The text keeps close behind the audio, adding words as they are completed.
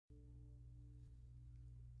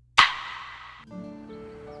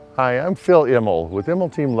Hi, I'm Phil Immel with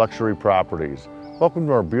Immel Team Luxury Properties. Welcome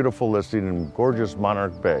to our beautiful listing in gorgeous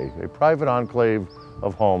Monarch Bay, a private enclave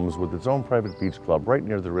of homes with its own private beach club right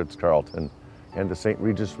near the Ritz-Carlton and the St.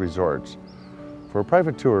 Regis Resorts. For a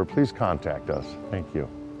private tour, please contact us. Thank you.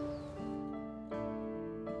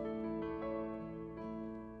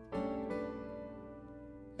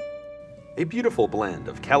 A beautiful blend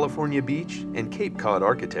of California beach and Cape Cod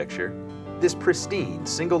architecture, this pristine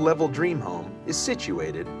single-level dream home is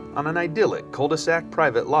situated on an idyllic cul-de-sac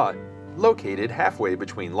private lot located halfway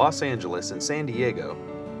between Los Angeles and San Diego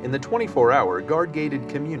in the 24-hour guard-gated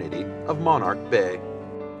community of Monarch Bay.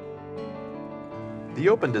 The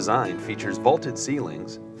open design features vaulted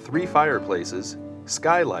ceilings, 3 fireplaces,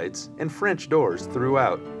 skylights, and French doors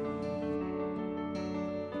throughout.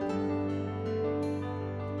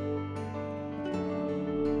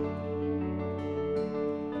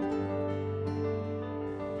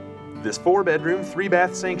 This 4-bedroom,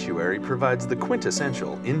 3-bath sanctuary provides the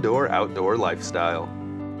quintessential indoor-outdoor lifestyle.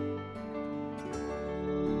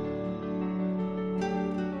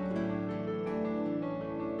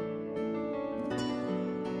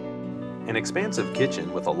 An expansive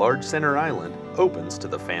kitchen with a large center island opens to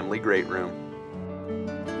the family great room.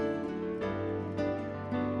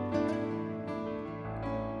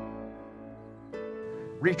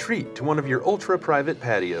 Retreat to one of your ultra-private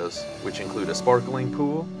patios, which include a sparkling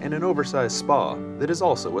pool and an oversized spa that is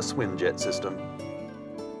also a swim jet system.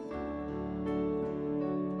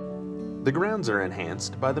 The grounds are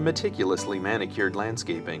enhanced by the meticulously manicured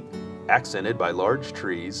landscaping, accented by large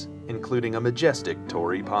trees, including a majestic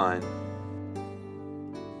Torrey pine.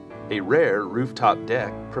 A rare rooftop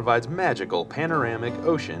deck provides magical panoramic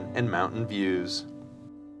ocean and mountain views.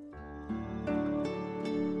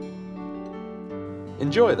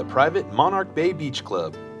 Enjoy the private Monarch Bay Beach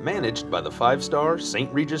Club, managed by the 5-star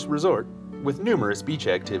St. Regis Resort, with numerous beach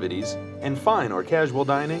activities and fine or casual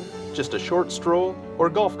dining, just a short stroll or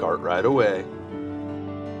golf cart ride away.